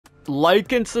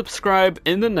Like and subscribe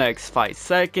in the next 5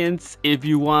 seconds if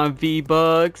you want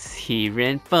V-Bucks here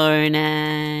in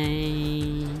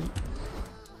Fortnite.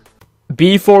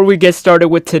 Before we get started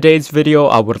with today's video,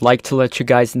 I would like to let you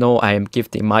guys know I am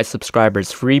gifting my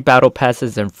subscribers free battle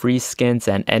passes and free skins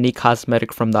and any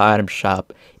cosmetic from the item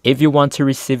shop. If you want to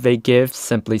receive a gift,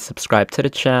 simply subscribe to the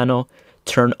channel,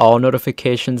 turn all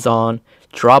notifications on,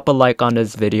 drop a like on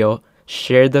this video,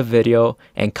 share the video,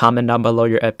 and comment down below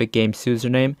your Epic Games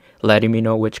username, letting me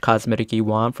know which cosmetic you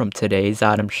want from today's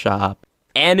item shop.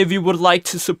 And if you would like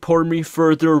to support me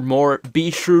furthermore, be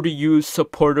sure to use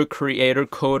supporter creator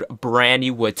code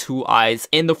Branny with 2 eyes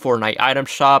in the Fortnite item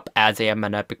shop, as I am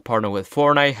an Epic partner with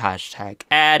Fortnite,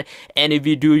 #ad. And if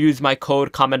you do use my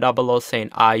code, comment down below saying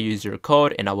I use your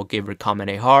code and I will give your comment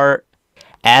a heart.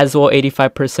 As well,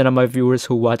 85% of my viewers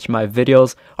who watch my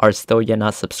videos are still yet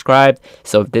not subscribed,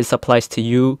 so if this applies to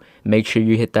you, make sure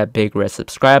you hit that big red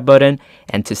subscribe button.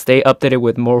 And to stay updated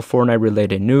with more Fortnite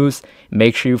related news,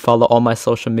 make sure you follow all my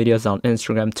social medias on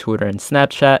Instagram, Twitter, and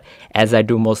Snapchat, as I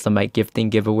do most of my gifting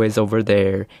giveaways over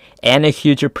there. And a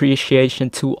huge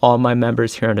appreciation to all my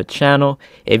members here on the channel.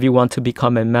 If you want to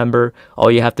become a member,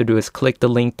 all you have to do is click the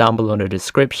link down below in the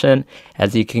description,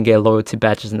 as you can get loyalty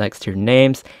badges next to your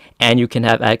names, and you can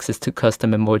have access to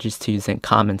custom emojis to use in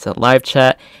comments and live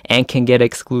chat, and can get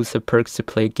exclusive perks to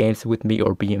play games with me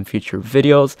or be in future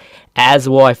videos. As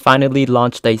well, I finally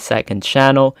launched a second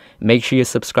channel. Make sure you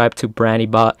subscribe to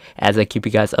BrannyBot, as I keep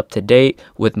you guys up to date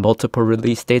with multiple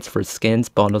release dates for skins,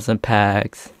 bundles, and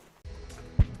packs.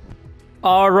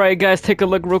 Alright guys, take a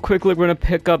look real quickly. We're going to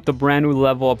pick up the brand new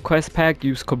level up quest pack.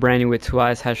 Use code Branny with 2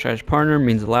 eyes, #partner,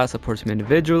 means a lot, supports me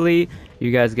individually.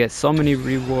 You guys get so many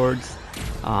rewards.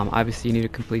 Obviously you need to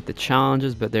complete the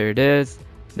challenges, but there it is.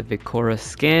 The Vicora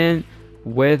skin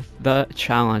with the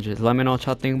challenges. Let me know what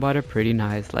y'all think about it. Pretty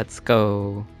nice. Let's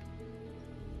go.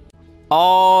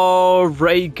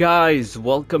 Alright guys,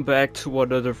 welcome back to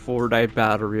another Fortnite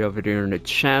battery over here on the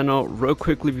channel. Real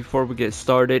quickly before we get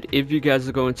started, if you guys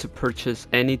are going to purchase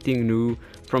anything new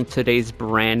from today's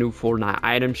brand new Fortnite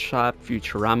item shop,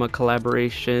 Futurama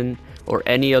collaboration, or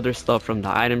any other stuff from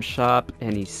the item shop,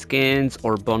 any skins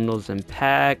or bundles and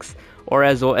packs, or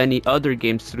as well any other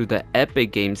games through the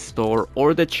Epic Games Store,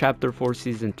 or the Chapter 4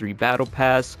 Season 3 Battle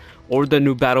Pass, or the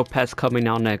new Battle Pass coming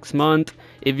out next month.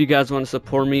 If you guys want to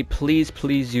support me,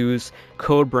 please use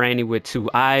code Branny with 2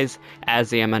 eyes,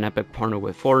 as I am an Epic partner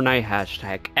with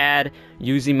Fortnite, #ad.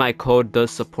 Using my code does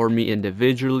support me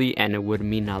individually, and it would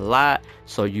mean a lot,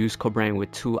 so use code Branny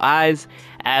with 2 eyes.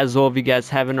 As well, if you guys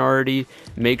haven't already,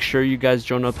 make sure you guys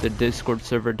join up the Discord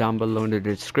server down below in the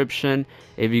description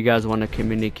if you guys want to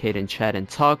communicate and chat and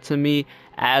talk to me.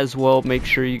 As well, make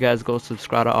sure you guys go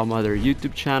subscribe to all my other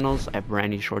YouTube channels at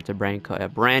Branny Short to Branco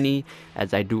at Branny,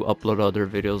 as I do upload other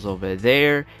videos over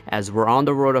there, as we're on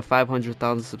the road to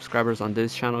 500,000 subscribers on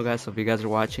this channel, guys. So if you guys are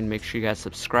watching, make sure you guys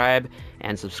subscribe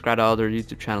and subscribe to other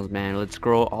YouTube channels, man. Let's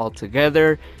grow all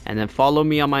together. And then follow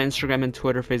me on my Instagram and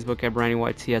Twitter, Facebook at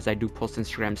BrannyYT, as I do post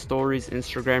Instagram stories,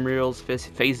 Instagram reels,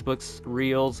 Facebook's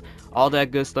reels, all that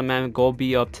good stuff, man. Go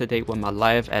be up to date with my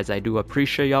life, as I do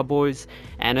appreciate y'all boys.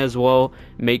 And as well,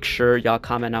 make sure y'all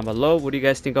comment down below what do you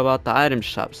guys think about the item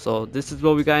shop. So this is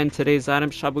what we got in today's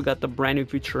item shop. We got the brand new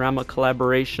Futurama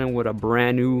collaboration with a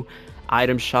brand new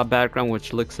item shop background,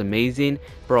 which looks amazing,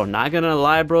 bro. Not gonna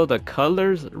lie, bro, the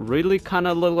colors really kind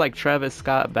of look like Travis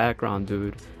Scott background,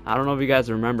 dude. I don't know if you guys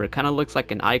remember, it kind of looks like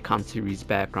an Icon series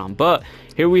background. But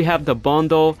here we have the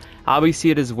bundle. Obviously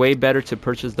it is way better to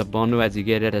purchase the bundle, as you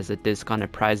get it as a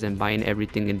discounted price and buying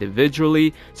everything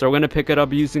individually. So we're gonna pick it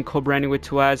up using code Branny with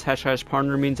 2 eyes,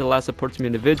 #partner, means a lot, supports me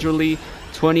individually.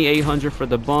 2,800 for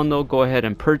the bundle. Go ahead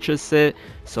and purchase it.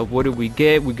 So what do we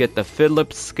get? We get the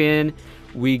Phillips skin,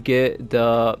 we get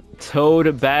the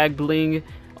Toad bag bling.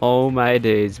 Oh my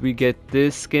days, we get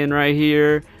this skin right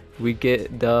here. We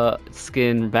get the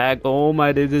skin bag. Oh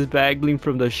my days, this bag bling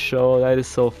from the show. That is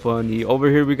so funny.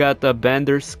 Over here we got the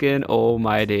Bender skin. Oh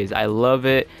my days, I love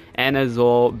it. And as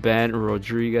well, Ben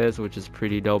Rodriguez, which is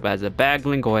pretty dope as a bag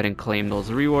bling. Go ahead and claim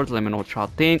those rewards. Let me know what y'all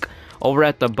think. Over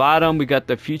at the bottom, we got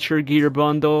the Future Gear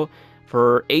bundle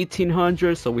for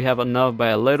 1,800, so we have enough by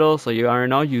a little. So you already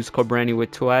know, use code Branny with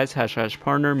 2 eyes,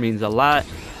 #partner, means a lot.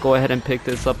 Go ahead and pick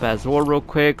this up as well real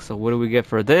quick. So what do we get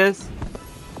for this?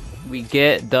 We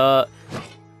get the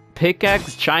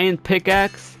pickaxe, giant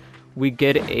pickaxe. We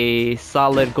get a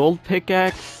solid gold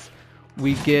pickaxe.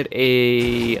 We get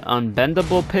a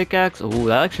unbendable pickaxe. Oh,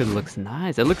 that actually looks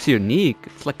nice. It looks unique.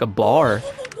 It's like a bar.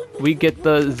 We get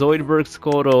the Zoidberg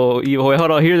Skoro. Wait,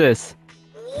 hold on, hear this.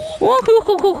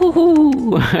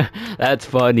 That's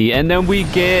funny. And then we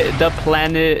get the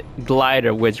planet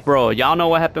glider, which, bro, y'all know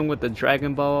what happened with the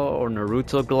Dragon Ball or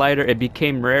Naruto glider. It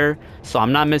became rare, so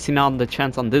I'm not missing out on the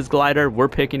chance on this glider. We're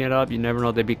picking it up. You never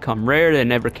know, they become rare. They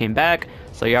never came back,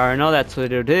 so you already know that's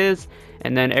what it is.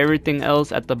 And then everything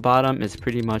else at the bottom is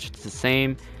pretty much the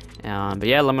same. But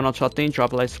yeah, let me know what y'all think.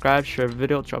 Drop a like, subscribe, share the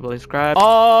video, drop a like, subscribe.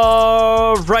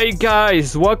 Alright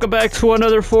guys, welcome back to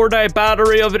another Fortnite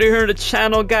battery over here on the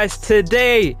channel, guys.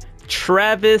 Today,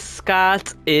 Travis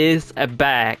Scott is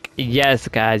back. Yes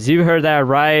guys, you heard that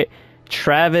right.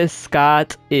 Travis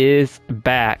Scott is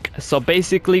back. So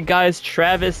basically guys,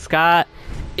 Travis Scott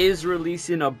is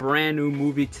releasing a brand new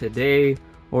movie today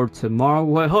or tomorrow.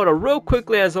 Wait, hold on real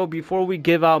quickly as well before we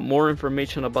give out more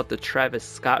information about the Travis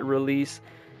Scott release.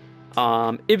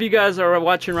 If you guys are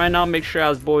watching right now, make sure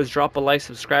as boys drop a like,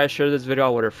 subscribe, share this video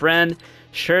out with a friend,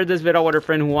 share this video with a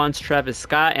friend who wants Travis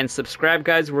Scott, and subscribe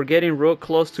guys. We're getting real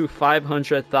close to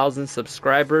 500,000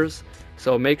 subscribers,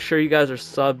 so make sure you guys are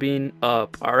subbing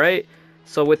up. All right,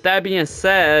 so with that being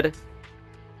said,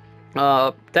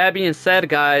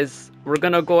 guys, we're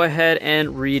gonna go ahead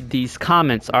and read these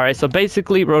comments. All right, so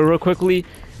basically real quickly,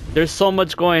 there's so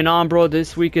much going on, bro.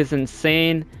 This week is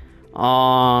insane.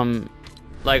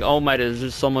 Like, oh my, there's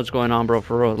just so much going on, bro,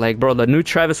 for real. Like, bro, the new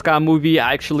Travis Scott movie,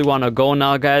 I actually want to go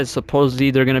now, guys.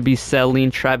 Supposedly, they're going to be selling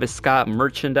Travis Scott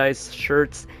merchandise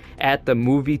shirts at the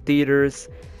movie theaters.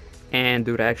 And,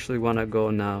 dude, I actually want to go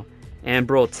now. And,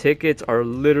 bro, tickets are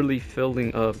literally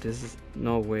filling up. This is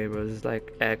no way, bro. This is,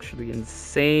 like, actually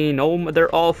insane. Oh, my,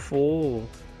 they're all full.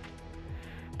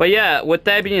 But, yeah, with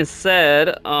that being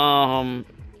said,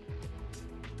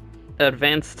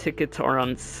 advanced tickets are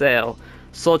on sale.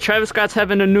 So Travis Scott's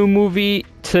having a new movie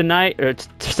tonight, or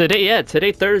today, yeah,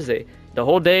 today, Thursday, the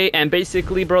whole day. And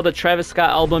basically, bro, the Travis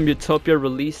Scott album Utopia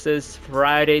releases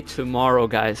Friday tomorrow,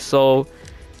 guys. So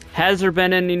has there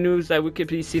been any news that we could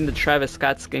be seeing the Travis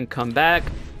Scott skin come back?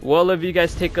 Well, if you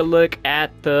guys take a look at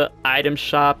the item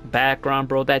shop background,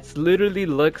 bro, that's literally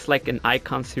looks like an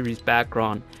Icon Series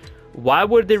background. Why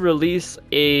would they release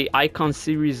a Icon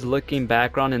Series looking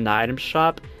background in the item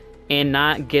shop and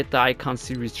not get the Icon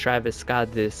Series Travis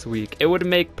Scott this week? It would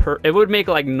make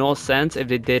like no sense if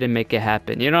they didn't make it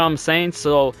happen. You know what I'm saying?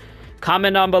 So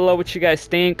comment down below what you guys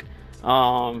think.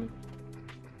 So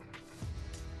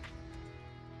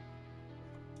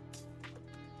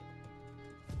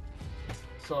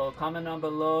comment down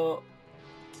below.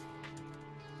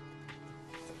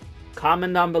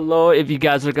 Comment down below if you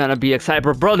guys are gonna be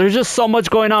excited, bro. There's just so much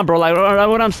going on, bro. Like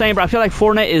what I'm saying, bro. I feel like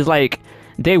Fortnite is like,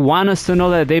 they want us to know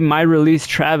that they might release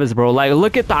Travis, bro. Like,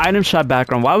 look at the item shop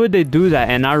background. Why would they do that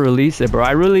and not release it, bro?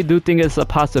 I really do think it's a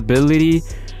possibility.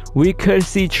 We could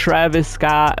see Travis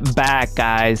Scott back,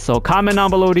 guys. So comment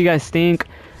down below what you guys think.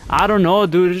 I don't know,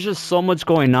 dude. There's just so much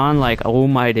going on. Like, oh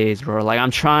my days, bro. Like, I'm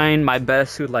trying my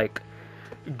best to, like,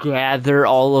 gather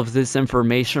all of this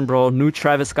information, bro. New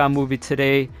Travis Scott movie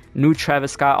today. New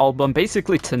Travis Scott album.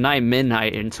 Basically tonight,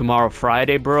 midnight, and tomorrow,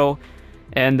 Friday, bro.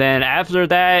 And then after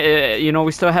that, you know,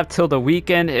 we still have till the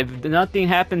weekend. If nothing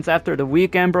happens after the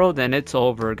weekend, bro, then it's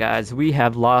over, guys. We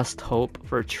have lost hope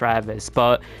for Travis.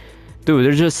 But, dude,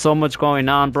 there's just so much going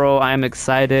on, bro. I am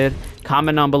excited.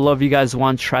 Comment down below if you guys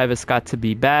want Travis Scott to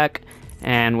be back.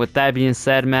 And with that being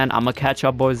said, man, I'm going to catch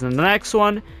y'all boys in the next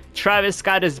one. Travis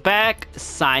Scott is back.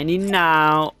 Signing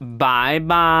now.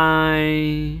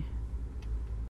 Bye-bye.